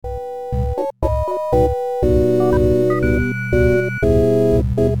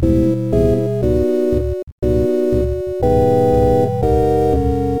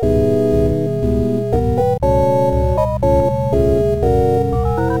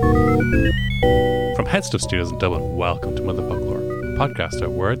Headstuff Studios in Dublin, welcome to Mother Folklore, a podcast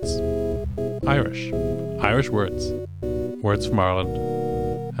about words, Irish words, words from Ireland,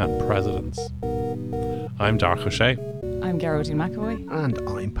 and presidents. I'm Darach O'Shea. I'm Geraldine McAvoy. And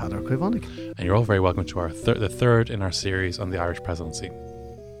I'm Padar Quivonik. And you're all very welcome to our the third in our series on the Irish presidency.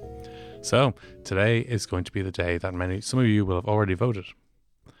 So, today is going to be the day that some of you will have already voted.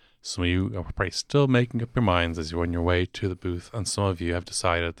 Some of you are probably still making up your minds as you're on your way to the booth, and some of you have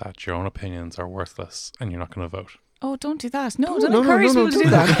decided that your own opinions are worthless and you're not going to vote. Oh, don't do that. No, don't encourage people to do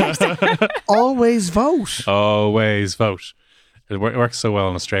that. Always vote. Always vote. It works so well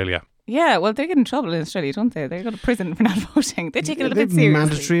in Australia. Yeah, well, they get in trouble in Australia, don't they? They go to prison for not voting. They take it a little bit They've seriously.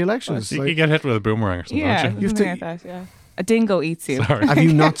 mandatory elections. You get hit with a boomerang or something, Yeah, don't you? something like that, yeah. A dingo eats you. Sorry. Have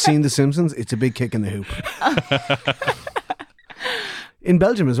you not seen The Simpsons? It's a big kick in the hoop. In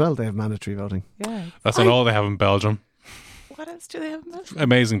Belgium as well, they have mandatory voting. Yeah. That's not all they have in Belgium. What else do they have in Belgium?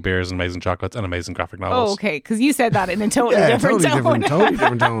 Amazing beers and amazing chocolates and amazing graphic novels. Oh, okay, because you said that in a totally different tone. Totally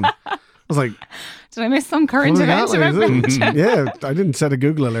different tone. I was like, Did I miss some current event about Belgium? yeah, I didn't set a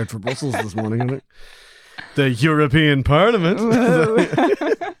Google alert for Brussels this morning. The European Parliament.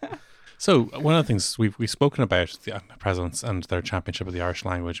 So one of the things we've spoken about the presidents and their championship of the Irish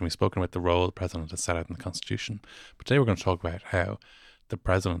language, and we've spoken about the role the president has set out in the Constitution. But today we're going to talk about how the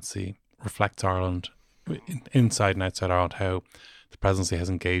presidency reflects Ireland inside and outside Ireland, how the presidency has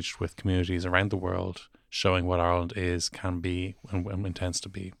engaged with communities around the world, showing what Ireland is, can be, and intends to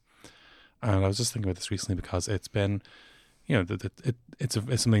be. And I was just thinking about this recently because it's been,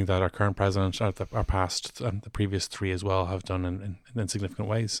 it's something that our current president, our past, and the previous three as well have done in significant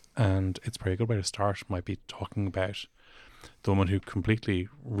ways. And it's probably a good way to start might be talking about the woman who completely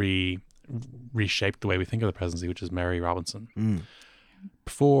reshaped the way we think of the presidency, which is Mary Robinson. Mm.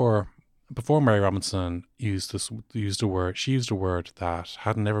 Before Mary Robinson used a word that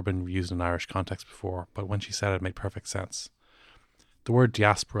had never been used in an Irish context before, but when she said it, it made perfect sense. The word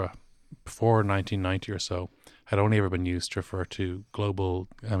diaspora, before 1990 or so, had only ever been used to refer to global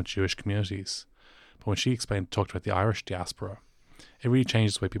Jewish communities. But when she talked about the Irish diaspora, it really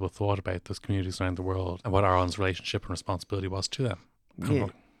changed the way people thought about those communities around the world and what Ireland's relationship and responsibility was to them. Yeah.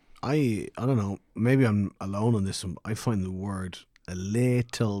 I don't know, maybe I'm alone on this one. I find the word a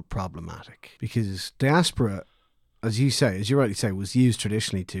little problematic because diaspora, as you rightly say, was used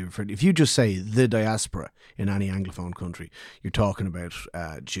traditionally if you just say the diaspora in any Anglophone country, you're talking about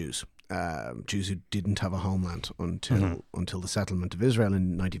Jews who didn't have a homeland until the settlement of Israel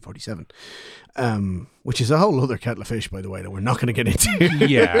in 1947, which is a whole other kettle of fish, by the way, that we're not going to get into.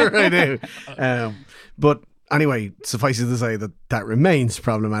 Yeah, right now. But anyway, suffice it to say that remains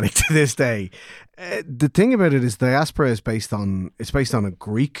problematic to this day. The thing about it is diaspora is based on a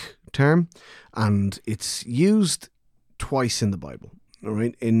Greek term, and it's used twice in the Bible. All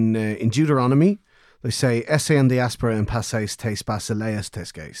right, in Deuteronomy, they say, "Esse en diaspora en passes tes basileus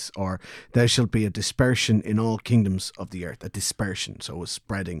tesges," or "There shall be a dispersion in all kingdoms of the earth." A dispersion, so a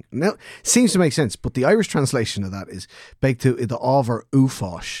spreading. Now, seems to make sense, but the Irish translation of that is "Beg to the over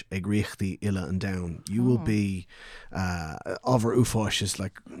ufosh egrichti illa and down." You will be over ufosh is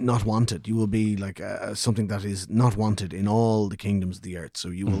like not wanted. You will be like something that is not wanted in all the kingdoms of the earth. So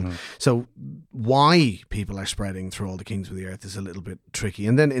you will. So why people are spreading through all the kingdoms of the earth is a little bit tricky.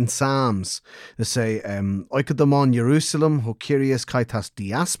 And then in Psalms, they say, Oikodamon Jerusalem, ho Kyrios kaitas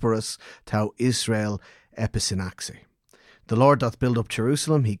diasporas, tau Israel epicinaxe. The Lord doth build up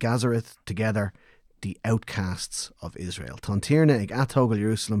Jerusalem, he gathereth together the outcasts of Israel. Tantirna eg atogel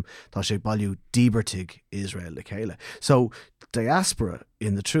Jerusalem, ta she balju dibertig Israel lekele. So diaspora,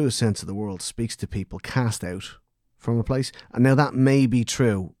 in the truest sense of the word, speaks to people cast out from a place. And now that may be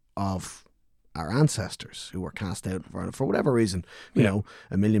true of our ancestors who were cast out for whatever reason. You know,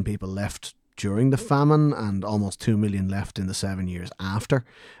 1 million people left during the famine and almost 2 million left in the 7 years after.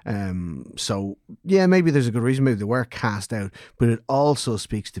 So, yeah, maybe there's a good reason. Maybe they were cast out. But it also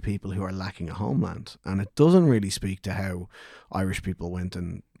speaks to people who are lacking a homeland. And it doesn't really speak to how Irish people went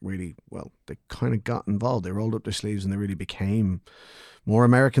and really, well, they kind of got involved. They rolled up their sleeves and they really became more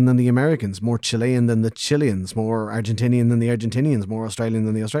American than the Americans, more Chilean than the Chileans, more Argentinian than the Argentinians, more Australian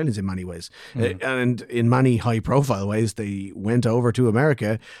than the Australians in many ways. And in many high-profile ways, they went over to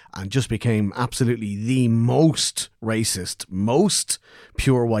America and just became absolutely the most racist, most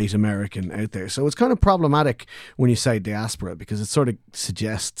pure white American out there. So it's kind of problematic when you say diaspora, because it sort of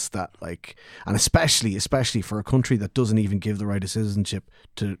suggests that, like, and especially for a country that doesn't even give the right of citizenship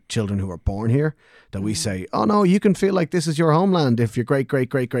to children who are born here, that we say, oh no, you can feel like this is your homeland if your great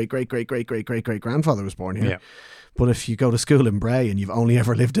grandfather was born here. Yeah. But if you go to school in Bray and you've only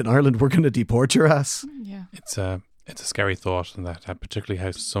ever lived in Ireland, we're going to deport your ass. Yeah, it's a scary thought, and that particularly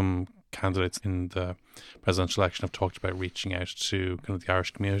how some candidates in the presidential election have talked about reaching out to kind of the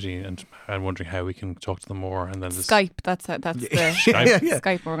Irish community and wondering how we can talk to them more. And then Skype, that's the Skype.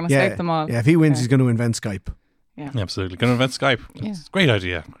 Skype. We're going to Skype them all. Yeah, if he wins, he's going to invent Skype. Yeah. Absolutely. Going to invent Skype. Yeah. Great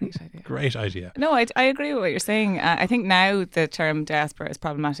idea. Great idea. No, I agree with what you're saying. I think now the term diaspora is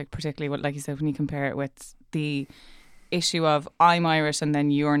problematic, particularly like you said, when you compare it with the issue of I'm Irish and then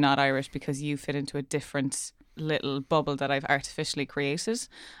you're not Irish because you fit into a different little bubble that I've artificially created.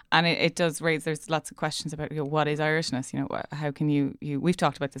 And it does raise, there's lots of questions about what is Irishness, how can you we've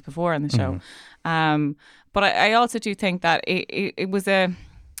talked about this before on the show. But I also do think that it was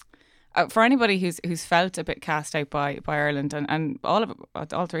for anybody who's felt a bit cast out by Ireland, and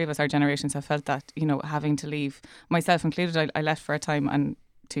all three of us, our generations, have felt that, having to leave, myself included. I left for a time and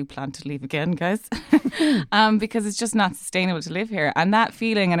to plan to leave again, guys, because it's just not sustainable to live here. And that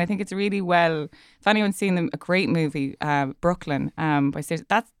feeling, and I think it's really well, if anyone's seen a great movie, Brooklyn, by Stacey,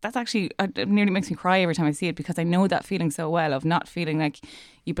 that's actually, it nearly makes me cry every time I see it, because I know that feeling so well, of not feeling like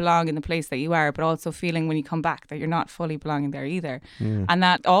you belong in the place that you are, but also feeling when you come back that you're not fully belonging there either. And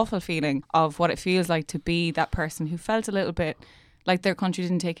that awful feeling of what it feels like to be that person who felt a little bit like their country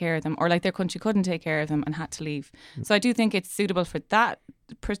didn't take care of them, or like their country couldn't take care of them and had to leave. So I do think it's suitable for that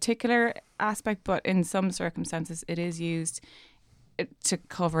particular aspect, but in some circumstances it is used to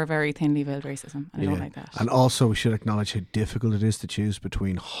cover very thinly veiled racism. I don't like that. And also we should acknowledge how difficult it is to choose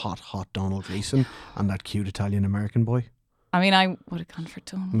between hot Donald Gleeson and that cute Italian American boy. I mean, I would have gone for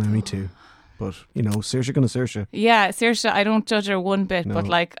Donald. No, me too. But, Saoirse going to Saoirse. Yeah, Saoirse, I don't judge her one bit, No. but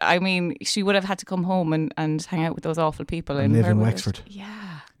she would have had to come home and hang out with those awful people. And live in Wexford.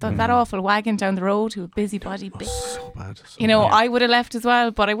 Yeah. That awful wagon down the road who busybody bitch. So bad. I would have left as well,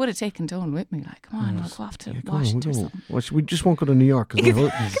 but I would have taken Dawn with me. Like, come on, we'll go off to Washington or something. We just won't go to New York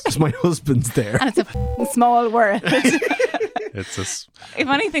because my husband's there. And it's a f***ing small world. It's If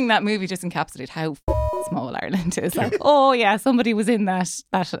anything, that movie just encapsulated how small Ireland is. Like, oh yeah, somebody was in that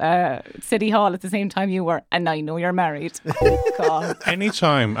city hall at the same time you were, and now you know you're married. Oh God.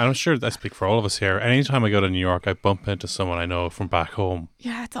 anytime, and I'm sure I speak for all of us here, anytime I go to New York, I bump into someone I know from back home.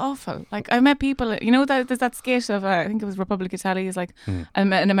 Yeah, it's awful. Like, I met people, that there's that skit of, I think it was Republic Italy, is like,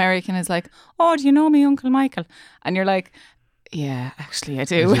 an American is like, oh, do you know me, Uncle Michael? And you're like, yeah, actually I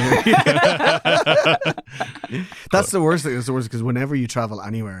do. That's the worst thing. It's the worst because whenever you travel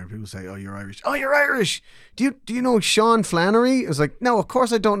anywhere and people say, oh, you're Irish. Oh, you're Irish. Do you know Sean Flannery? It's like, no, of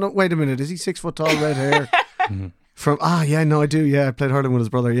course I don't know. Wait a minute. Is he 6 foot tall, red hair? From, I do. Yeah, I played hurling with his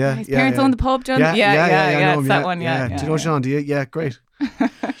brother. Yeah. His parents own the pub, John? Yeah, it's him, that one. Yeah. Do you know Sean? Do you? Yeah, great.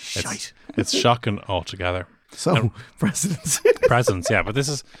 Shite. It's shocking altogether. So, presidents. Yeah, but this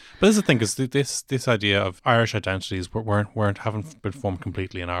is the thing, because this idea of Irish identities haven't been formed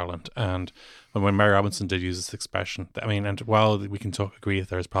completely in Ireland. And when Mary Robinson did use this expression, I mean, and while we can agree that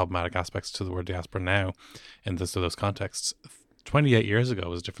there's problematic aspects to the word diaspora now in those contexts, 28 years ago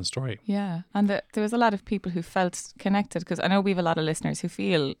was a different story. Yeah, and there was a lot of people who felt connected, because I know we have a lot of listeners who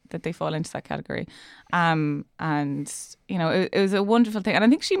feel that they fall into that category. And it was a wonderful thing, and I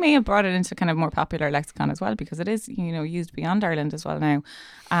think she may have brought it into kind of more popular lexicon as well, because it is used beyond Ireland as well now.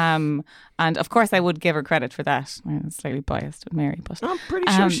 And of course I would give her credit for that. I'm slightly biased with Mary, but I'm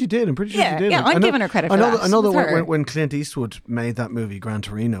pretty sure she did. She did. Yeah, I'm giving her credit for that. I know that when Clint Eastwood made that movie Gran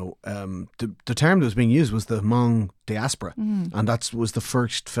Torino, the term that was being used was the Hmong diaspora, and that was the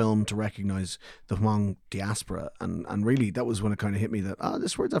first film to recognise the Hmong diaspora, and really that was when it kind of hit me that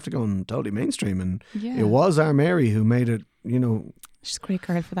this word's after going totally mainstream, and it was our Mary who made it. She's a great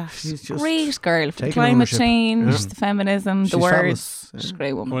girl for that. She's just great girl for the climate ownership. change, the feminism, the words. Fabulous. She's a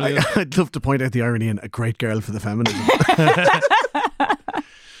great woman. I'd love to point out the irony in a great girl for the feminism.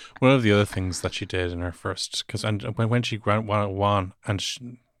 One of the other things that she did in her first, when she won, and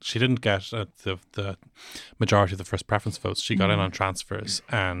she didn't get the majority of the first preference votes, she got in on transfers,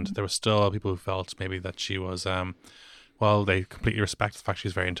 and there were still people who felt maybe that she was while they completely respect the fact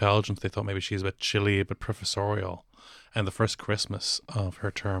she's very intelligent, they thought maybe she's a bit chilly, a bit professorial. And the first Christmas of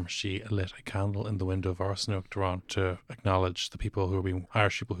her term, she lit a candle in the window of Arsenal Durant to acknowledge the people who were being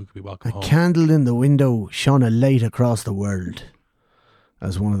Irish people who could be welcome home. A candle in the window shone a light across the world,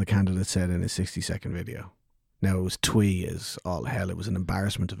 as one of the candidates said in his 60-second video. Now, it was twee as all hell. It was an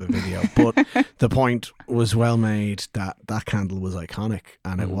embarrassment of a video. But the point was well made that candle was iconic,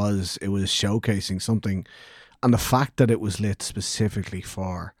 and it was showcasing something. And the fact that it was lit specifically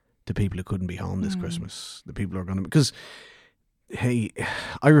for the people who couldn't be home this Christmas, the people who are going to... Because, hey,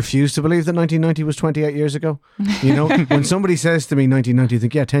 I refuse to believe that 1990 was 28 years ago. When somebody says to me 1990, I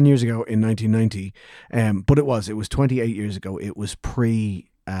think, yeah, 10 years ago in 1990. But it was 28 years ago. It was pre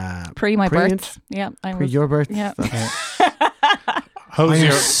my birth. Yeah, pre your birth. Yeah.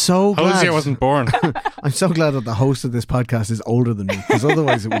 Hosier, so glad. Hosier wasn't born. I'm so glad that the host of this podcast is older than me, because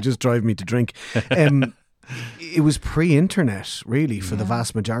otherwise it would just drive me to drink. It was pre-internet, really, for the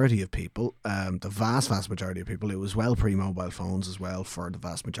vast majority of people. The vast majority of people. It was well pre-mobile phones as well for the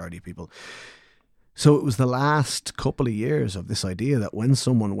vast majority of people. So it was the last couple of years of this idea that when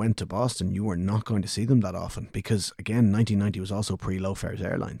someone went to Boston, you were not going to see them that often, because, again, 1990 was also pre-low fares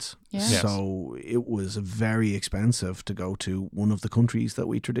airlines. Yeah. Yes. So it was very expensive to go to one of the countries that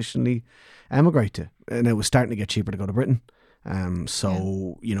we traditionally emigrate to. And it was starting to get cheaper to go to Britain.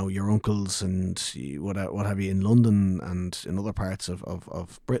 So, you know, your uncles and what have you in London and in other parts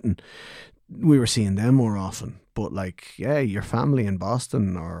of Britain, we were seeing them more often. But like, yeah, your family in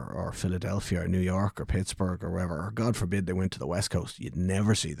Boston or Philadelphia or New York or Pittsburgh or wherever, or God forbid they went to the West Coast, you'd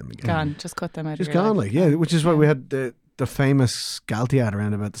never see them again. Gone. Just cut them out Just of your gone, life. like, yeah, which is why we had the famous Galtee ad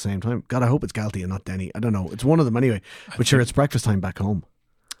around about the same time. God, I hope it's Galtee and not Denny. I don't know. It's one of them anyway. But sure, it's breakfast time back home.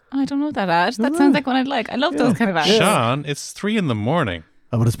 I don't know that ad. That sounds like one I'd like. I love those kind of ads. Sean, it's 3 a.m.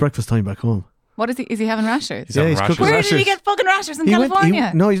 Oh, but it's breakfast time back home. What is he? Is he having rashers? He's having rashers. cooking Where rashers. did he get fucking rashers in He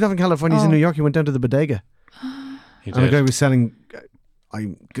California? no, he's not in California. He's in Oh. New York. He went down to the bodega. He And the guy did. was selling,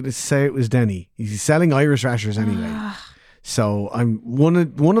 I'm going to say it was Denny. He's selling Irish rashers anyway. So I'm one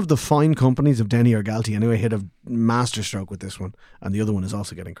of the fine companies of Denny or Galtee anyway hit a masterstroke with this one, and the other one is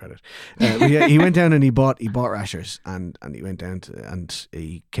also getting credit. He went down and he bought rashers, and he went down and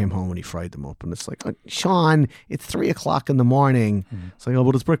he came home and he fried them up, and it's like, oh, Sean, it's 3:00 in the morning. It's like, oh,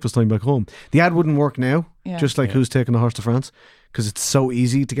 but it's breakfast time back home. The ad wouldn't work now, Yeah. just like Who's Taking the Horse to France, because it's so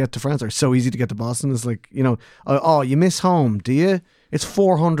easy to get to France or so easy to get to Boston. It's like, you know, oh, you miss home, do you? It's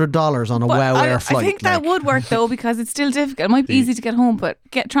 $400 on a But WoW Air flight. I think that like. would work though, because it's still difficult. It might be easy to get home, but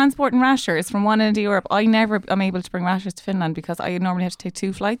transporting rashers from one end of Europe. I never am able to bring rashers to Finland because I normally have to take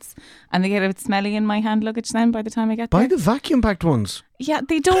 2 flights, and they get a bit smelly in my hand luggage then by the time I get Buy there. the vacuum packed ones. Yeah,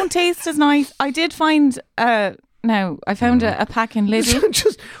 they don't taste as nice. I did find. Now I found a pack in Lidl.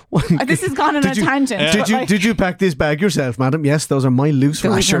 Just This has gone on a tangent. but like, did you pack this bag yourself, madam? Yes, those are my loose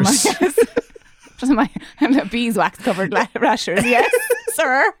those are rashers. Just my beeswax covered rashers. Yes,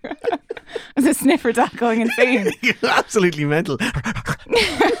 sir. There's a sniffer doc going insane. You're absolutely mental.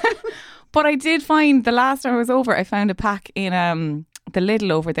 But I did find the last time I was over, I found a pack in the Lidl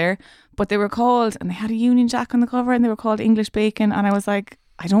over there. But they were called, and they had a Union Jack on the cover, and they were called English Bacon. And I was like,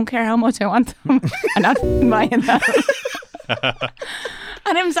 I don't care how much I want them. I'm not buying them.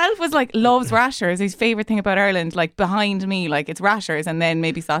 And himself was like, loves rashers. His favourite thing about Ireland, like behind me, like it's rashers and then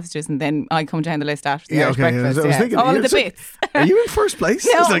maybe sausages, and then I come down the list after the Irish breakfast. I was thinking, all of the it's like, bits. Are you in first place?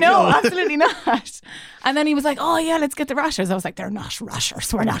 I was like, No, oh. absolutely not. And then he was like, oh yeah, let's get the rashers. I was like, they're not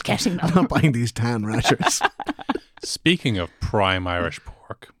rashers. We're not getting them. I'm not buying these tan rashers. Speaking of prime Irish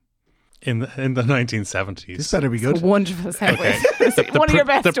pork, in the 1970s, This better be It's a good. wonderful segue. One of your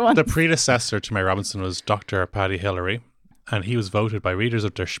best ones. The predecessor to May Robinson was Dr. Paddy Hillary, and he was voted by readers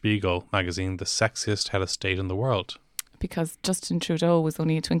of Der Spiegel magazine the sexiest head of state in the world. Because Justin Trudeau was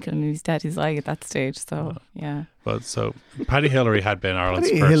only a twinkle in his daddy's eye at that stage. So, yeah. But so Paddy Hillary had been Ireland's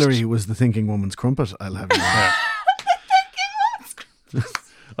Paddy first. Hillary was the thinking woman's crumpet, I'll have you know. Yeah.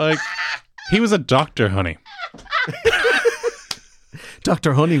 Like, he was a doctor, honey.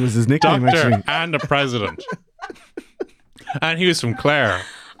 Dr. Honey was his nickname, Doctor actually. and a president. And he was from Clare.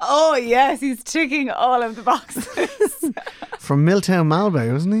 Oh, yes. He's ticking all of the boxes. From Milltown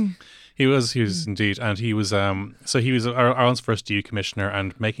Malbay, wasn't he? He was indeed, and he was he was Ireland's first EU commissioner,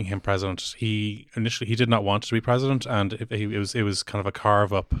 and making him president, he did not want to be president, and it was kind of a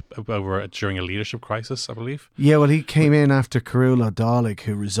carve up over during a leadership crisis, I believe. Yeah, well, he came in after Carula Dálig,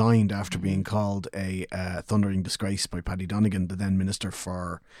 who resigned after being called a thundering disgrace by Paddy Donegan, the then Minister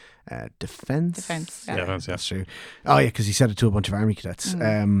for Defence. Defence, Yeah, that's That's true. Oh, yeah, because he said it to a bunch of army cadets.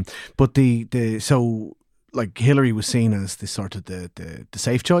 But so like Hillary was seen as the sort of the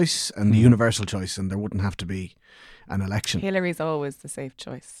safe choice and the universal choice, and there wouldn't have to be an election. Hillary's always the safe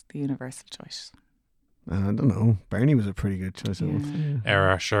choice, the universal choice. I don't know. Bernie was a pretty good choice.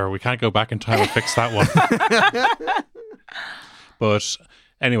 Error, sure. We can't go back in time and fix that one. But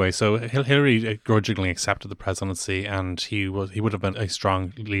anyway, so Hillary grudgingly accepted the presidency, and he would have been a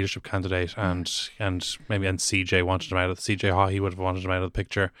strong leadership candidate, and CJ wanted him out of CJ Haughey would have wanted him out of the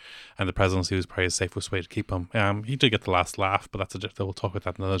picture, and the presidency was probably the safest way to keep him. He did get the last laugh, but we'll talk about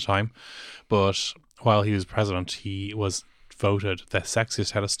that another time. But while he was president, he was voted the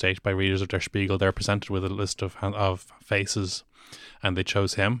sexiest head of state by readers of Der Spiegel. They're presented with a list of faces, and they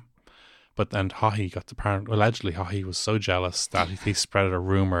chose him. But then Haughey allegedly Haughey was so jealous that he spread a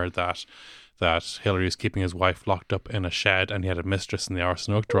rumour that that Hillary was keeping his wife locked up in a shed and he had a mistress in the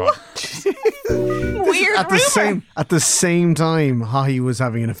Arsenal Oak drawer. Weird At the same time, Haughey was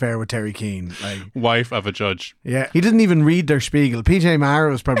having an affair with Terry Keane. Like, Wife of a judge. yeah, he didn't even read Der Spiegel. PJ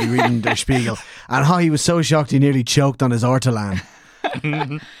Mara was probably reading Der Spiegel, and Haughey was so shocked he nearly choked on his ortolan.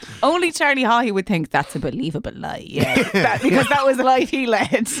 Only Charlie Haughey would think that's a believable lie. Yeah, because that was the life he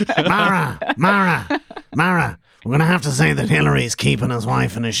led. Mara, we're going to have to say that Hillary's keeping his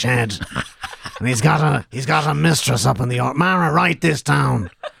wife in a shed. And he's got a mistress up in the... Mara, write this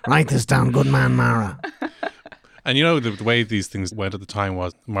down. Write this down. Good man, Mara. And you know, the way these things went at the time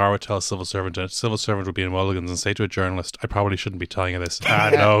was Mara would tell a civil servant would be in Mulligan's and say to a journalist, I probably shouldn't be telling you this.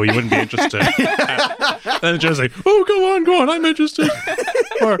 No, you wouldn't be interested. Then the judge would say, oh, go on, I'm interested.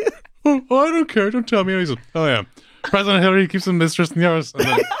 Or, I don't care, don't tell me. And he's like, oh yeah, President Hillary keeps a mistress in the hours.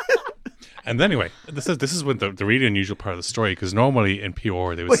 And then anyway, this is when the really unusual part of the story, because normally in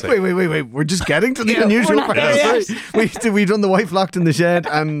PR they would say... Wait. We're just getting to the unusual part of the story. We've done the wife locked in the shed,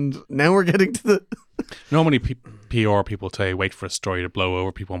 and now we're getting to the... Normally PR people say, wait for a story to blow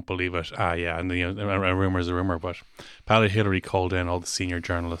over, people won't believe it. And a rumour is a rumour. But Paddy Hillary called in all the senior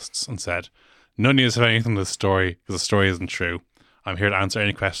journalists and said, none of you have anything to the story, because the story isn't true. I'm here to answer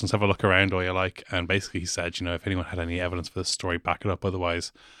any questions, have a look around all you like. And basically he said, if anyone had any evidence for this story, back it up.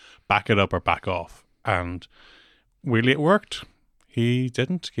 Otherwise, back it up or back off. And really it worked. He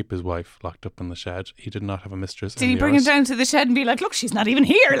didn't keep his wife locked up in the shed. He did not have a mistress. Did he bring him down to the shed and be like, look, she's not even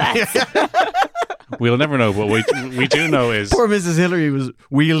here, lads? We'll never know. What we do know is... Poor Mrs. Hillary was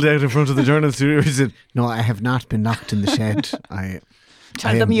wheeled out in front of the journalist who said, no, I have not been locked in the shed.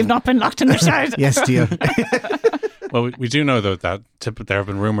 Tell them you've not been locked in the shed. Yes, dear. Well, we do know, though, that there have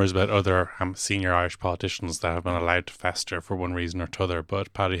been rumours about other senior Irish politicians that have been allowed to fester for one reason or t'other,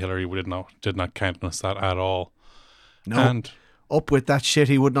 but Paddy Hillary did not countenance that at all. No. And up with that shit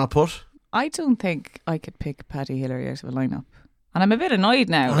he would not put. I don't think I could pick Paddy Hillary out of a lineup. And I'm a bit annoyed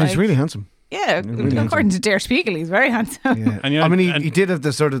now. He's really handsome. Yeah, really according to Der Spiegel, he's very handsome. Yeah. And he did have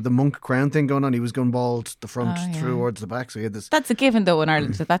the sort of the monk crown thing going on. He was going bald the front towards the back, so he had this. That's a given, though, in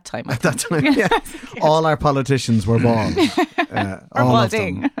Ireland at that time. At that time, yeah. All our politicians were bald. Or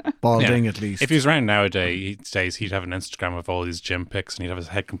balding. Balding, Yeah. at least. If he was around nowadays, he'd have an Instagram of all these gym pics and he'd have his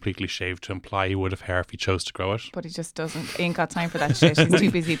head completely shaved to imply he would have hair if he chose to grow it. But he just doesn't. He ain't got time for that shit. He's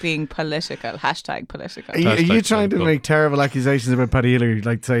too busy being political. #political. Are you trying to make terrible accusations about Paddy Hillary,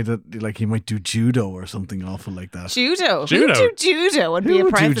 like say that like he might do judo or something awful like that? Judo? Who would do judo and be a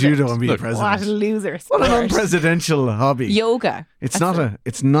president? Do judo and be a president? What a loser What sport. an unpresidential hobby. Yoga. It's not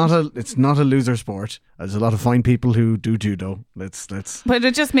a loser sport. There's a lot of fine people who do judo. Let's. But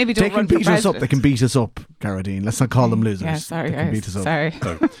it just maybe don't They can run for beat us up. president. They can beat us up, Caradine. Let's not call them losers. Yeah, sorry, They can guys. beat us up. Sorry.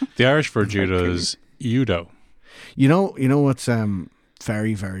 So, the Irish for judo is judo. You know what's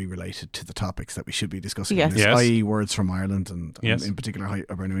very, very related to the topics that we should be discussing, Yes. in this, Yes. i.e. words from Ireland and Yes. in particular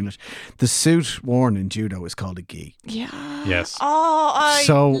Hiberno English. The suit worn in judo is called a gi. Yeah. Yes. Oh, I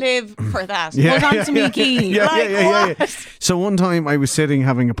So- live for that. Yeah, Hold on yeah, to me, yeah. Guy. Yeah, Like, yeah. what? So one time I was sitting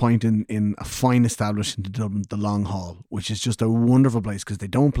having a pint in a fine establishment in Dublin, the Long Hall, which is just a wonderful place because they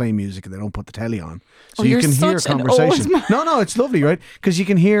don't play music and they don't put the telly on. So Oh, you you're can hear such an conversation. old man. No, it's lovely, right? Because you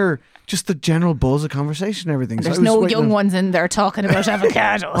can hear just the general buzz of conversation and everything. So There's I was no waiting young on- ones in there talking about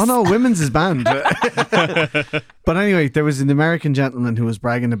avocados. Oh no, women's is banned. But anyway, there was an American gentleman who was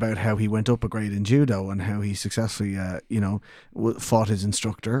bragging about how he went up a grade in judo and how he successfully, fought his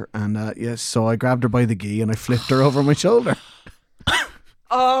instructor. And yes, so I grabbed her by the gi and I flipped her over my shoulder.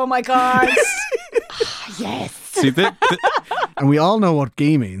 Oh my God. Yes. See, And we all know what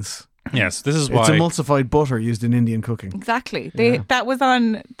gi means. yes, this is why. It's emulsified butter used in Indian cooking. Exactly. That was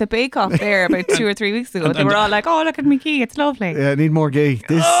on the Bake Off there about 2 or 3 weeks ago. They were all like, "Oh, look at me key, it's lovely." Yeah, I need more gi.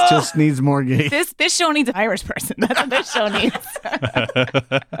 This just needs more gi. This show needs an Irish person. That's what this show needs.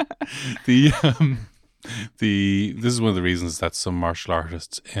 This is one of the reasons that some martial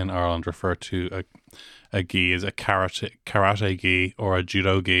artists in Ireland refer to a gi as a karate gi or a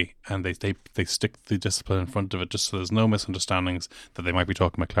judo gi, and they stick the discipline in front of it just so there's no misunderstandings that they might be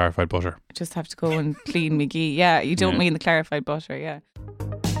talking about clarified butter. Just have to go and clean me ghee. Yeah, you don't mean the clarified butter. Yeah.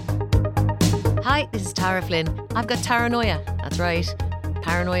 Hi, this is Tara Flynn. I've got Taranoia. That's right.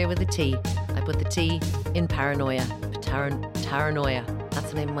 Paranoia with a T. I put the T in paranoia. Taranoia. That's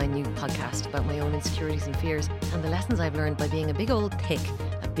the name of my new podcast about my own insecurities and fears and the lessons I've learned by being a big old thick,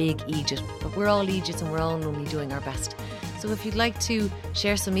 a big Egypt. But we're all Egypts and we're all only doing our best. So if you'd like to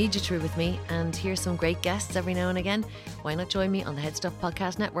share some Egyptry with me and hear some great guests every now and again, why not join me on the Head Stuff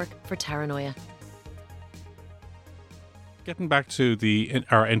Podcast Network for Taranoia. Getting back to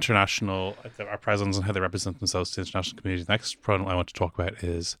our international, our presidents and how they represent themselves to the international community, the next program I want to talk about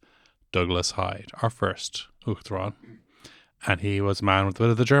is Douglas Hyde, our first Uachtaráin. And he was a man with a bit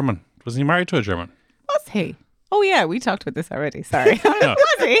of the German. Wasn't he married to a German? Was he? Oh yeah, we talked about this already. Sorry. No.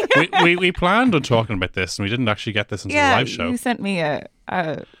 Was he? we planned on talking about this, and we didn't actually get this into the live show. You sent me a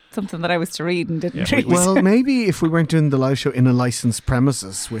something that I was to read and didn't Yeah, read. Well, maybe if we weren't doing the live show in a licensed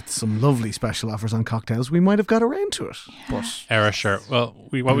premises with some lovely special offers on cocktails, we might have got around to it. But Sure. Well,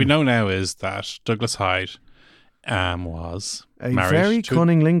 what we know now is that Douglas Hyde was a married very to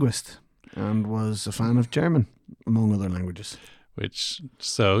cunning linguist and was a fan of German, among other languages. But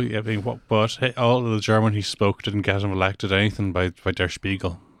hey, all of the German he spoke didn't get him elected anything by Der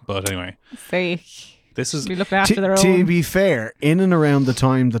Spiegel. But anyway, See, this is we looked after their To own. be fair, in and around the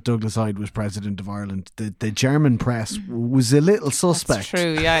time that Douglas Hyde was president of Ireland, the German press was a little suspect. That's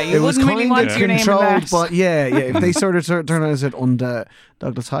true. Yeah, you It was wouldn't really kind want of your name in controlled, that. but yeah. If they sort of turned around and said, "And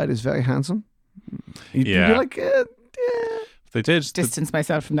Douglas Hyde is very handsome," you'd be Yeah. like, they did. Distance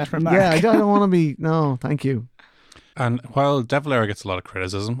myself from that remark. "Yeah, I don't want to be. No, thank you." And while De Valera gets a lot of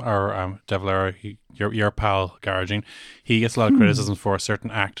criticism, or De Valera, your pal Garagine, he gets a lot of criticism for a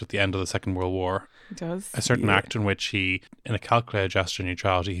certain act at the end of the Second World War. He does. A certain act in which he, in a calculated gesture of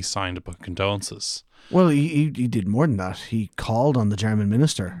neutrality, he signed a book of condolences. Well, he did more than that. He called on the German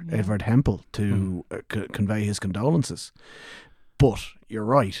minister, Edward Hempel, to convey his condolences. But you're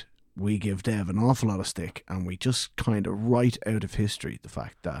right. We give Dev an awful lot of stick, and we just kind of write out of history the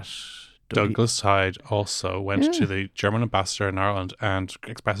fact that Douglas Hyde also went to the German ambassador in Ireland and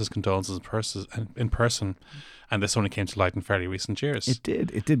expressed his condolences in person, and this only came to light in fairly recent years. It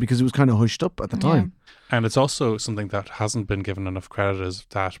did, because it was kind of hushed up at the time. And it's also something that hasn't been given enough credit, is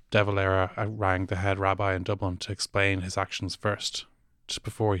that De Valera rang the head rabbi in Dublin to explain his actions first, just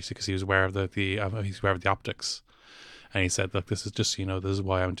before because he was aware of he's aware of the optics. And he said, "Look, this is just, this is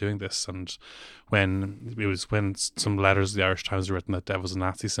why I'm doing this." And when some letters of the Irish Times were written that Dev was a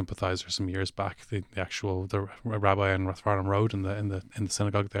Nazi sympathizer some years back, the rabbi in Rathfarnham Road in the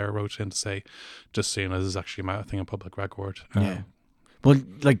synagogue there wrote in to say, just so you know, this is actually a thing on public record. Yeah. Well,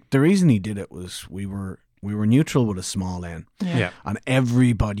 like, the reason he did it was we were neutral with a small n. Yeah. And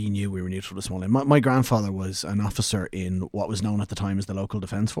everybody knew we were neutral with a small n. My grandfather was an officer in what was known at the time as the Local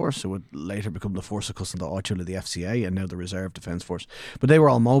Defence Force. It would later become the Force Custom the Áitiúil of the FCA, and now the Reserve Defence Force. But they were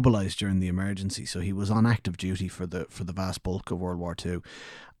all mobilised during the emergency, so he was on active duty for the vast bulk of World War II.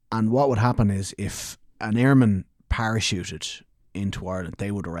 And what would happen is, if an airman parachuted into Ireland,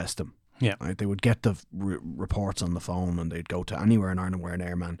 they would arrest him. Yeah. Right? They would get the reports on the phone, and they'd go to anywhere in Ireland where an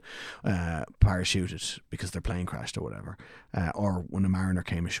airman parachuted because their plane crashed or whatever, or when a mariner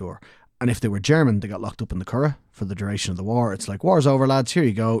came ashore. And if they were German, they got locked up in the Curragh for the duration of the war. It's like, war's over, lads, here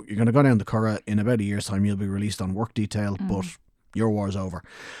you go. You're going to go down the Curragh. In about a year's time, you'll be released on work detail, but your war's over.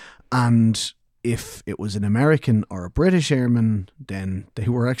 And if it was an American or a British airman, then they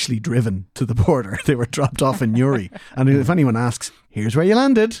were actually driven to the border. They were dropped off in Newry. And if anyone asks, here's where you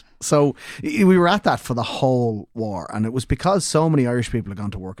landed. So we were at that for the whole war. And it was because so many Irish people had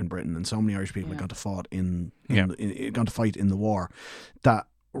gone to work in Britain, and so many Irish people had gone to fight in the war, that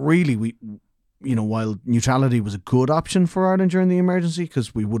really while neutrality was a good option for Ireland during the emergency,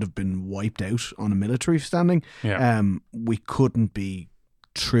 because we would have been wiped out on a military standing, we couldn't be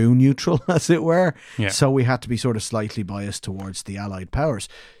true neutral, as it were. So we had to be sort of slightly biased towards the Allied powers.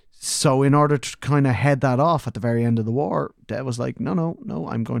 So in order to kind of head that off at the very end of the war, Dev was like, no,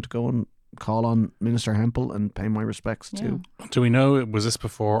 I'm going to go and call on Minister Hempel and pay my respects too. Do we know, was this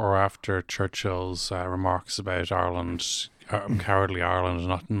before or after Churchill's remarks about Ireland, cowardly Ireland,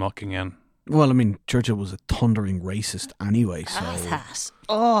 not mucking in? Well, I mean, Churchill was a thundering racist anyway, so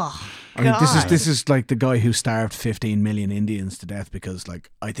I mean, this is like the guy who starved 15 million Indians to death because, like,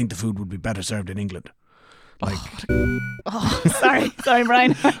 I think the food would be better served in England. Like, Sorry,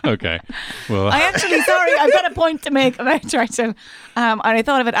 Brian. Okay. Well, I've got a point to make about Churchill. And I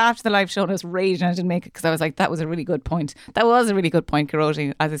thought of it after the live show and I was raging I didn't make it because I was like, that was a really good point. That was a really good point,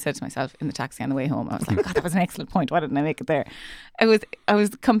 Garagine. As I said to myself in the taxi on the way home, I was like, God, that was an excellent point. Why didn't I make it there? I was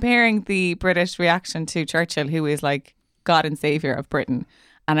comparing the British reaction to Churchill, who is like God and Saviour of Britain,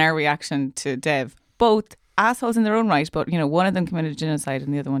 and our reaction to Dev. Both assholes in their own right, but one of them committed genocide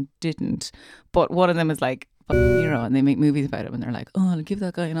and the other one didn't. But one of them is like hero, and they make movies about him and they're like, oh, I'll give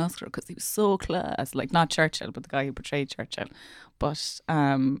that guy an Oscar because he was so class. Like, not Churchill, but the guy who portrayed Churchill. But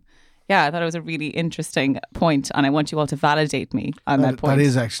I thought it was a really interesting point, and I want you all to validate me on that point. That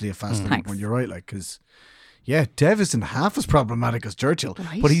is actually a fascinating Thanks. point. You're right, like, because Yeah, Dev isn't half as problematic as Churchill,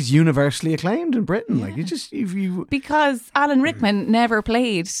 but he's universally acclaimed in Britain. Like, you just, if you... Because Alan Rickman never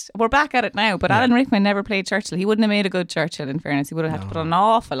played, we're back at it now, but Alan Rickman never played Churchill. He wouldn't have made a good Churchill, in fairness. He would have had to put on an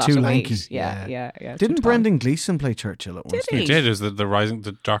awful lot Too of lanky. weight. Yeah. Didn't Brendan Gleeson play Churchill at one Did stage? He did. It was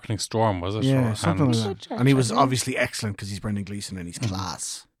the darkening storm, was it? Yeah, Or- something and- like that. And he was obviously excellent because he's Brendan Gleeson and he's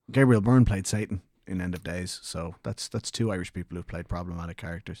class. Gabriel Byrne played Satan in End of Days, so that's two Irish people who've played problematic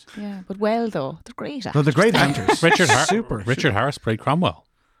characters. Yeah, but well, though, they're great actors. No, they're great actors. Richard Harris played Cromwell.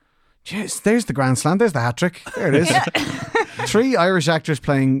 Yes, there's the Grand Slam. There's the hat trick. There it is. 3 Irish actors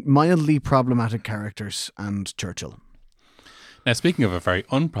playing mildly problematic characters and Churchill. Now, speaking of a very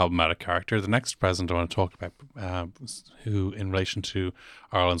unproblematic character, the next president I want to talk about, who, in relation to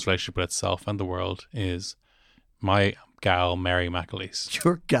Ireland's relationship with itself and the world, is my gal, Mary McAleese.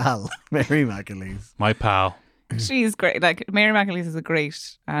 Your gal, Mary McAleese. My pal. She's great. Like, Mary McAleese is a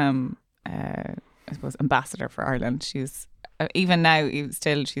great, I suppose, ambassador for Ireland. She's, even now,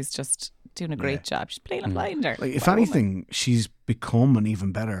 she's just doing a great job. She's playing a blinder. Like, if anything, she's become an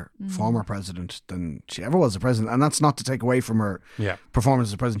even better former president than she ever was a president. And that's not to take away from her performance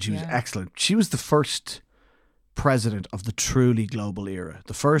as a president. She was excellent. She was the first president of the truly global era,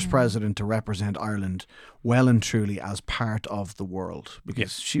 the first president to represent Ireland well and truly as part of the world,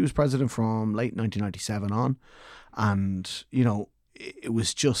 because she was president from late 1997 on, and you know, it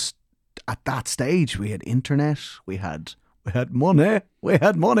was just at that stage we had internet, we had money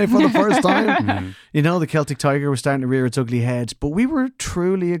for the first time. You know, the Celtic Tiger was starting to rear its ugly head, but we were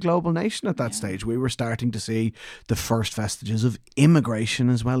truly a global nation at that stage. We were starting to see the first vestiges of immigration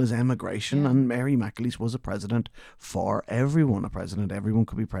as well as emigration, and Mary McAleese was a president for everyone, a president everyone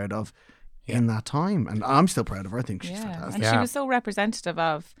could be proud of in that time. And I'm still proud of her. I think she's fantastic. And she was so representative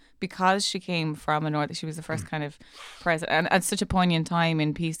of, because she came from a north, she was the first kind of president, and at such a poignant time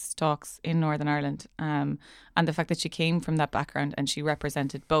in peace talks in Northern Ireland, and the fact that she came from that background and she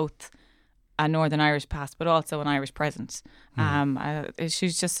represented both a Northern Irish past but also an Irish present.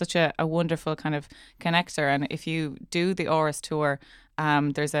 She's just such a wonderful kind of connector. And if you do the Áras tour,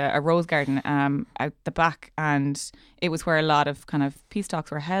 there's a rose garden out the back, and it was where a lot of kind of peace talks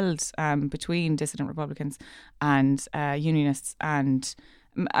were held between dissident Republicans and Unionists. And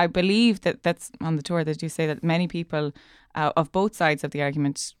I believe that's on the tour. They do say that many people of both sides of the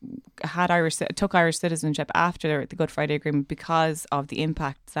argument took Irish citizenship after the Good Friday Agreement because of the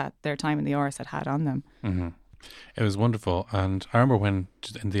impact that their time in the Áras had on them. Mm-hmm. It was wonderful, and I remember when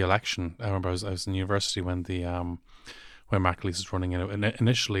in the election, I was in university when when McAleese was running in.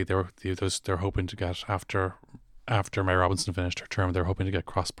 Initially, they were hoping to get after Mary Robinson finished her term, they were hoping to get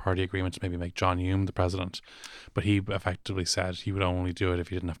cross-party agreement to maybe make John Hume the president, but he effectively said he would only do it if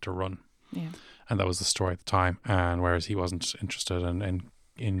he didn't have to run. Yeah, and that was the story at the time. And whereas he wasn't interested in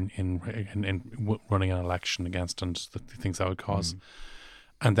running an election against and the things that would cause.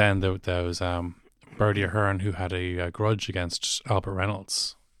 And then there was Bertie Ahern, who had a grudge against Albert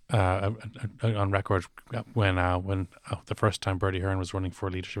Reynolds on record when the first time Bertie Ahern was running for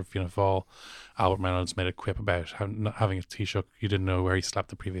leadership of Fianna Fáil. Albert Reynolds made a quip about how not having a Taoiseach, you didn't know where he slept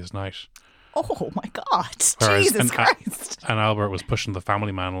the previous night. Oh my God! Jesus Christ! And Albert was pushing the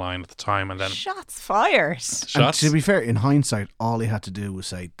family man line at the time, and then shots fired. And to be fair, in hindsight, all he had to do was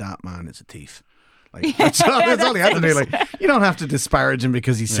say that man is a thief. Like, that's all he had to do. Like, you don't have to disparage him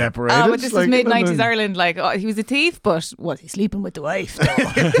because he's separated. Oh, but this is mid-90s Ireland. Like, he was a thief, but was he sleeping with the wife?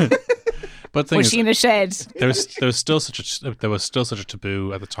 But was she in a shed? There was still such a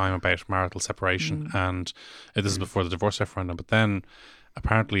taboo at the time about marital separation, and this is before the divorce referendum. But then,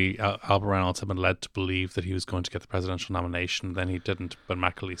 apparently, Albert Reynolds had been led to believe that he was going to get the presidential nomination. Then he didn't, but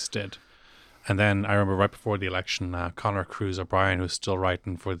McAleese did. And then I remember right before the election, Conor Cruz O'Brien, who was still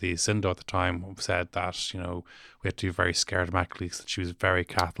writing for the Sindo at the time, said that, you know, we had to be very scared of McAleese, that she was very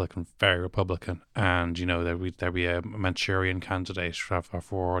Catholic and very Republican, and, you know, there'd be a Manchurian candidate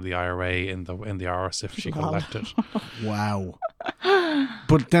for the IRA in the Áras if she got elected. Wow.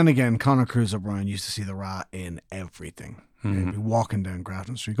 But then again, Conor Cruz O'Brien used to see the Ra in everything. He'd be walking down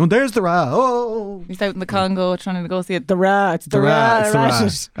Grafton Street going, there's the Ra. Oh, he's out in the Congo trying to negotiate the Ra. It's the Ra. It's the Ra.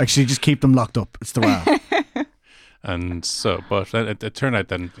 Actually, just keep them locked up. It's the Ra. And so, but it turned out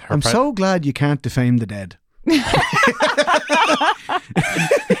then I'm so glad you can't defame the dead.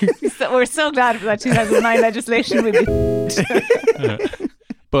 We're so glad for that 2009 legislation.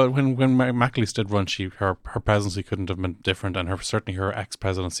 But when McAleese did run, her presidency couldn't have been different, and certainly her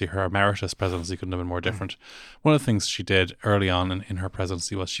ex-presidency, her emeritus presidency, couldn't have been more different. One of the things she did early on in her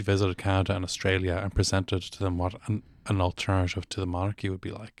presidency was she visited Canada and Australia and presented to them what an alternative to the monarchy would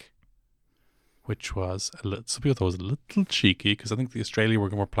be like. which was some people thought was a little cheeky because I think Australia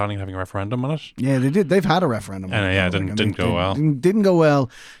were planning having a referendum on it. Yeah, they did. They've had a referendum. And it didn't go well. Didn't go well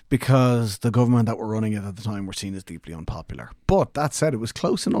because the government that were running it at the time were seen as deeply unpopular. But that said, it was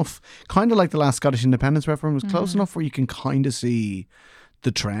close enough, kind of like the last Scottish independence referendum, was close enough where you can kind of see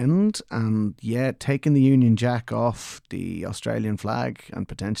the trend. And yeah, taking the Union Jack off the Australian flag and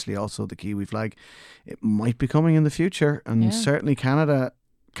potentially also the Kiwi flag, it might be coming in the future. And certainly Canada,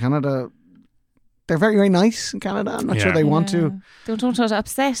 they're very, very nice in Canada. I'm not sure they want to. They don't want to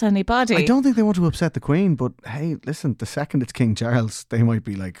upset anybody. I don't think they want to upset the Queen, but hey, listen, the second it's King Charles, they might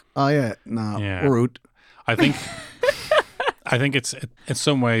be like, oh yeah, we're out. I think it's in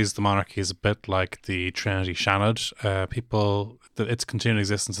some ways the monarchy is a bit like the Trinity Seanad. Its continuing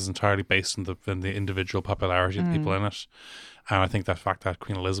existence is entirely based on the individual popularity of the people in it. And I think that fact that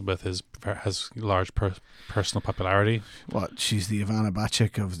Queen Elizabeth has large personal popularity. What? She's the Ivana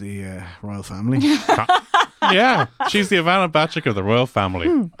Bacik of the royal family? Yeah, she's the Ivana Bacik of the royal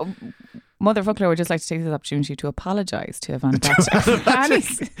family. Mother Fuckler would just like to take this opportunity to apologise to Ivana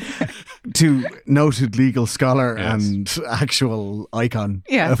Bacik. To noted legal scholar and actual icon.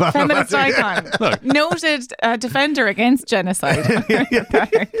 Yeah, feminist icon. Look. Noted defender against genocide.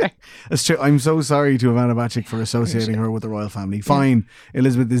 That's true. I'm so sorry to Ivana Bacik for associating her with the royal family. Fine,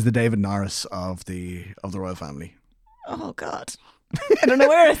 Elizabeth is the David Norris of the royal family. Oh God, I don't know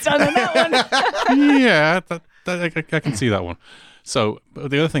where I stand on that one. Yeah, I can see that one. So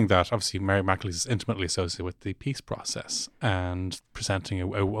the other thing that obviously Mary McAleese is intimately associated with the peace process and presenting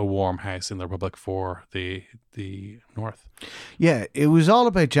a warm house in the Republic for the North. Yeah, it was all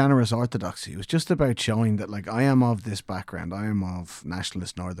about generous orthodoxy. It was just about showing that, like, I am of this background. I am of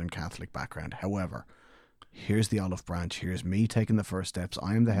nationalist Northern Catholic background. However, here's the olive branch. Here's me taking the first steps.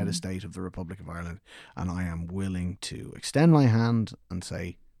 I am the head of state of the Republic of Ireland, and I am willing to extend my hand and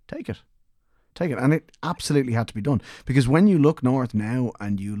say, take it. And it absolutely had to be done. Because when you look north now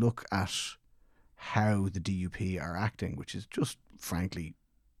and you look at how the DUP are acting, which is just frankly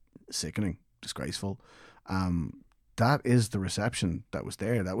sickening, disgraceful, that is the reception that was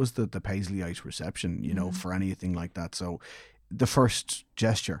there. That was the Paisleyite reception, for anything like that. So the first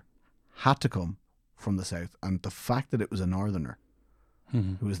gesture had to come from the south. And the fact that it was a northerner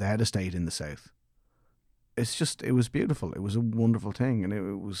who was the head of state in the south, it was beautiful. It was a wonderful thing. And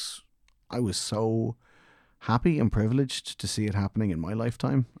I was so happy and privileged to see it happening in my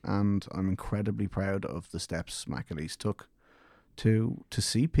lifetime, and I'm incredibly proud of the steps McAleese took to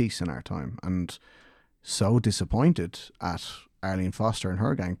see peace in our time, and so disappointed at Arlene Foster and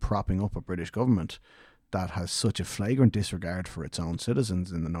her gang propping up a British government that has such a flagrant disregard for its own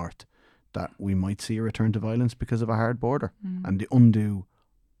citizens in the north that we might see a return to violence because of a hard border and undo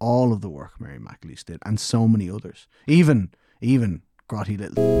all of the work Mary McAleese did, and so many others. Even grotty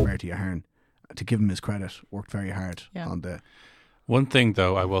little Bertie Ahern, to give him his credit, worked very hard on the... One thing,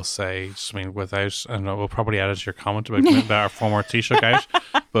 though, I will say, I know we'll probably add it to your comment about our former Taoiseach out,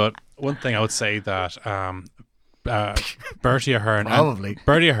 but one thing I would say that Bertie Ahern,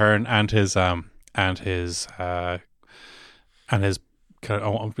 and his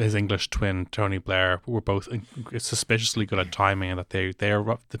English twin Tony Blair were both suspiciously good at timing, and that they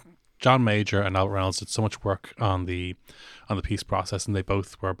are John Major and Albert Reynolds did so much work on the peace process, and they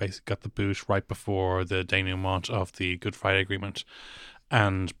both were basically got the boot right before the denouement of the Good Friday Agreement,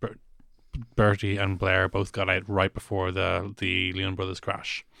 and Bertie and Blair both got out right before the Lehman Brothers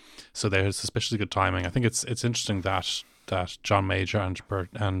crash. So they had suspiciously good timing. I think it's interesting that John Major and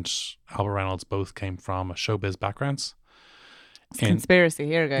Albert Reynolds both came from showbiz backgrounds. Conspiracy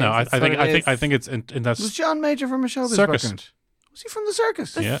here, guys. No, I think it's in that. Was John Major from a showbiz circus background? Was he from the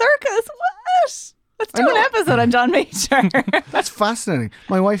circus? The circus? What? Let's do an episode on John Major. That's fascinating.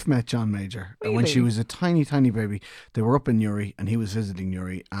 My wife met John Major when she Really? was a tiny, tiny baby. They were up in Newry and he was visiting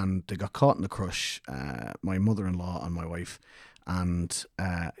Newry, and they got caught in the crush, my mother-in-law and my wife, and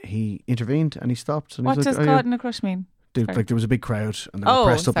he intervened and he stopped. And What he was does like, caught in a crush mean? there was a big crowd and they were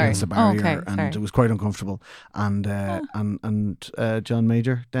pressed up against the barrier, and it was quite uncomfortable. And John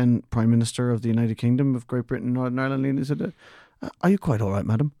Major, then Prime Minister of the United Kingdom of Great Britain and Northern Ireland, he said, "Are you quite all right,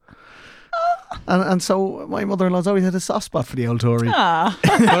 madam?" And so my mother-in-law's always had a soft spot for the old Tory.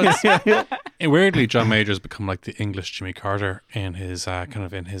 Weirdly, John Major's become like the English Jimmy Carter in his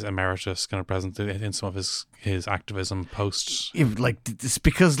in his emeritus kind of present in some of his activism posts. It's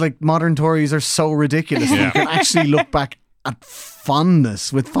because modern Tories are so ridiculous. You can actually look back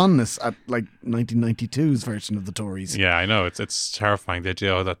fondness at like 1992's version of the Tories. Yeah, I know. It's terrifying. The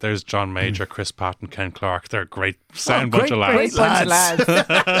idea that there's John Major, Chris Patton, Ken Clark. They're a great sound bunch of lads. Great bunch of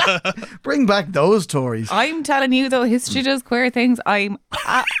lads. Bring back those Tories. I'm telling you, though, history does queer things. I'm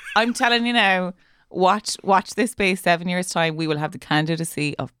telling you now. Watch this space. 7 years' time, we will have the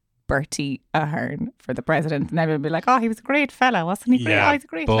candidacy of Bertie Ahern for the president, and everyone will be like, "Oh, he was a great fella, wasn't he? Yeah, he's a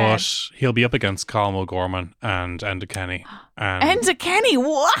great but lad." he'll be up against Colm O'Gorman and Enda Kenny. Enda Kenny,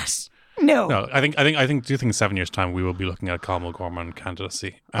 what? No. I think in 7 years' time we will be looking at a Colm O'Gorman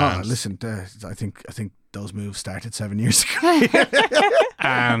candidacy. Listen, I think those moves started 7 years ago,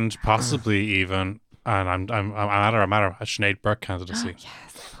 and possibly even, and I'm at a Sinead Burke candidacy. Yes,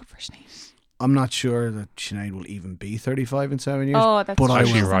 I vote for Sinead. I'm not sure that Sinead will even be 35 in 7 years. Oh, that's but I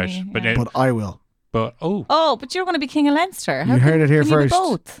actually will. right. Yeah. But I will. But but you're going to be King of Leinster. You heard it here can you be first.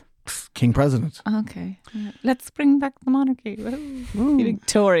 both? King President. Okay, let's bring back the monarchy.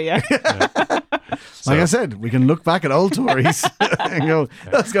 Victoria. Like I said, we can look back at old Tories and go,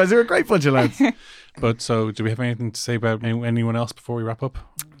 those guys are a great bunch of lads. But so, do we have anything to say about anyone else before we wrap up?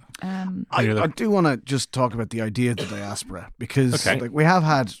 I do want to just talk about the idea of the diaspora, because like we have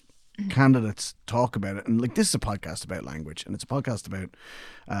had candidates talk about it, and like this is a podcast about language, and it's a podcast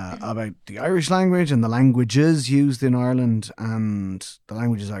about the Irish language and the languages used in Ireland and the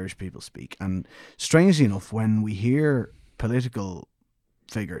languages Irish people speak. And strangely enough, when we hear political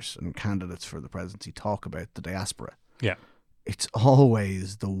figures and candidates for the presidency talk about the diaspora, it's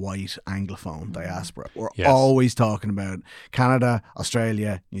always the white Anglophone diaspora. We're always talking about Canada,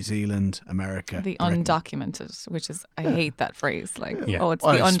 Australia, New Zealand, America. The Britain. undocumented, which is, I hate that phrase. Like, it's the Well, it's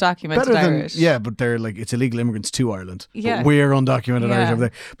undocumented Irish. But they're like, it's illegal immigrants to Ireland. Yeah. But we're undocumented Irish over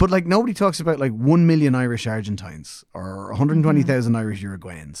there. But like, nobody talks about like 1 million Irish Argentines or 120,000 Irish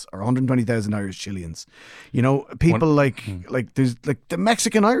Uruguayans or 120,000 Irish Chileans. You know, people like there's like the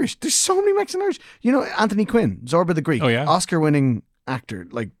Mexican Irish. There's so many Mexican Irish. You know, Anthony Quinn, Zorba the Greek. Oh, yeah. Oscar-winning actor,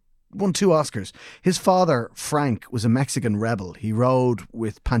 like won 2 Oscars. His father, Frank, was a Mexican rebel. He rode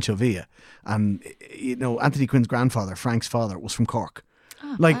with Pancho Villa. And, you know, Anthony Quinn's grandfather, Frank's father, was from Cork.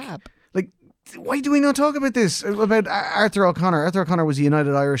 Oh, like, fab. why do we not talk about this? About Arthur O'Connor. Arthur O'Connor was a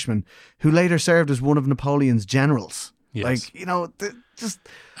United Irishman who later served as one of Napoleon's generals. Yes. Like, you know, just...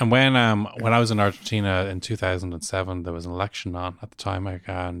 And when I was in Argentina in 2007, there was an election on at the time,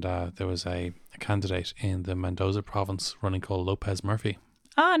 and there was a candidate in the Mendoza province running called Lopez Murphy.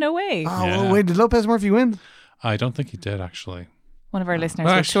 Ah, no way. Oh, well, wait, did Lopez Murphy win? I don't think he did, actually. One of our listeners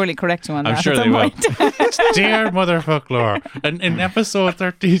will surely correct you on I'm that. sure at they some will. point. Dear motherfuck Laura, in episode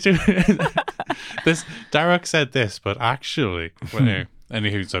 32, Derek said this, but actually,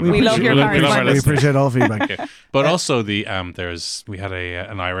 anywho, so We love your our We listeners. appreciate all feedback. Okay. But also we had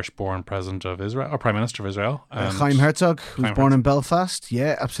an Irish-born president of Israel, or Prime Minister of Israel, Chaim Herzog, who was Chaim born in Belfast.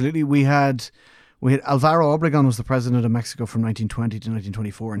 Yeah, absolutely. We had Alvaro Obregón was the president of Mexico from 1920 to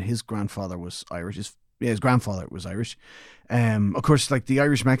 1924, and his grandfather was Irish. His grandfather was Irish. Of course, like the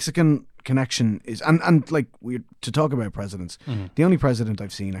Irish-Mexican connection is, and like to talk about presidents, the only president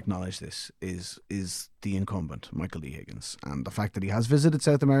I've seen acknowledge this is the incumbent, Michael D. Higgins, and the fact that he has visited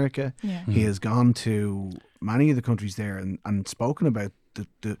South America, he has gone to many of the countries there and spoken about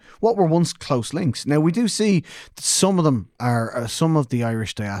the what were once close links. Now we do see that some of them are some of the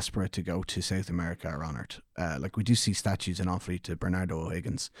Irish diaspora to go to South America are honoured. Like we do see statues in Offaly to Bernardo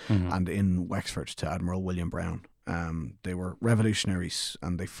O'Higgins and in Wexford to Admiral William Brown. They were revolutionaries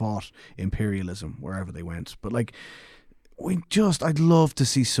and they fought imperialism wherever they went. But like I'd love to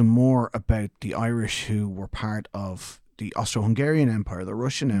see some more about the Irish who were part of the Austro-Hungarian Empire, the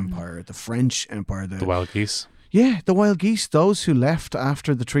Russian Empire, the French Empire, the Wild Geese. Yeah, the Wild Geese, those who left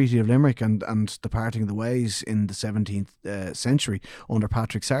after the Treaty of Limerick and the parting of the ways in the 17th century under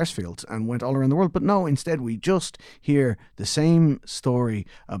Patrick Sarsfield and went all around the world. But no, instead we just hear the same story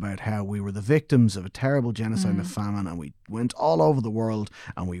about how we were the victims of a terrible genocide and a famine, and we went all over the world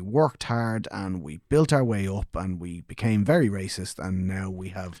and we worked hard and we built our way up and we became very racist, and now we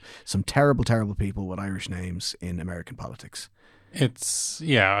have some terrible, terrible people with Irish names in American politics. I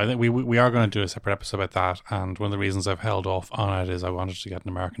think we are going to do a separate episode about that, and one of the reasons I've held off on it is I wanted to get an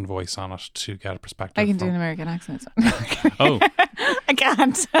American voice on it to get a perspective. I can do an American accent. Oh. I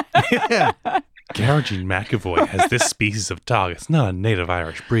can't. Yeah. Geraldine McAvoy has this species of dog. It's not a native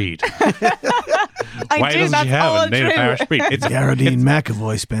Irish breed. Why doesn't she have a native Irish breed? Geraldine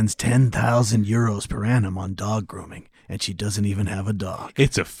McAvoy spends €10,000 per annum on dog grooming, and she doesn't even have a dog.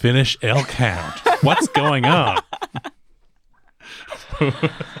 It's a Finnish elk hound. What's going on?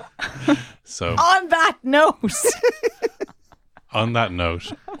 So On that note, on that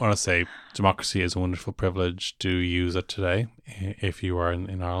note, want to say democracy is a wonderful privilege. Do use it today if you are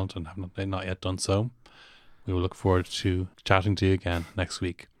in Ireland and have not yet done so. We will look forward to chatting to you again next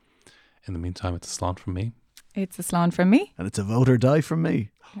week. In the meantime, it's a slán from me. It's a slán from me. And it's a vote or die from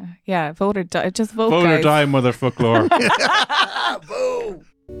me. Yeah, vote or die. Just vote, Vote guys. or die, motherfucker. Boom!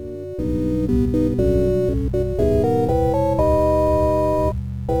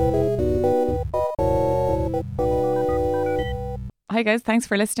 Hi guys, thanks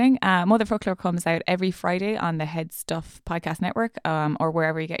for listening. Mother Folklore comes out every Friday on the Head Stuff Podcast Network, or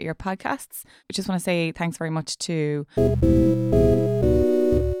wherever you get your podcasts. I just want to say thanks very much for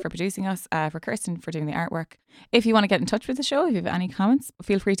producing us, for Kirsten for doing the artwork. If you want to get in touch with the show, if you have any comments,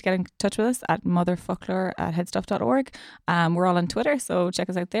 feel free to get in touch with us at motherfolklore@headstuff.org. We're all on Twitter, so check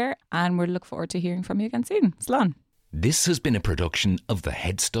us out there, and we'll look forward to hearing from you again soon. Slán. This has been a production of the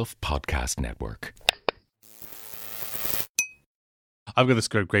Head Stuff Podcast Network. I've got this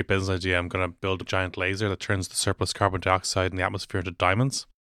great business idea. I'm going to build a giant laser that turns the surplus carbon dioxide in the atmosphere into diamonds.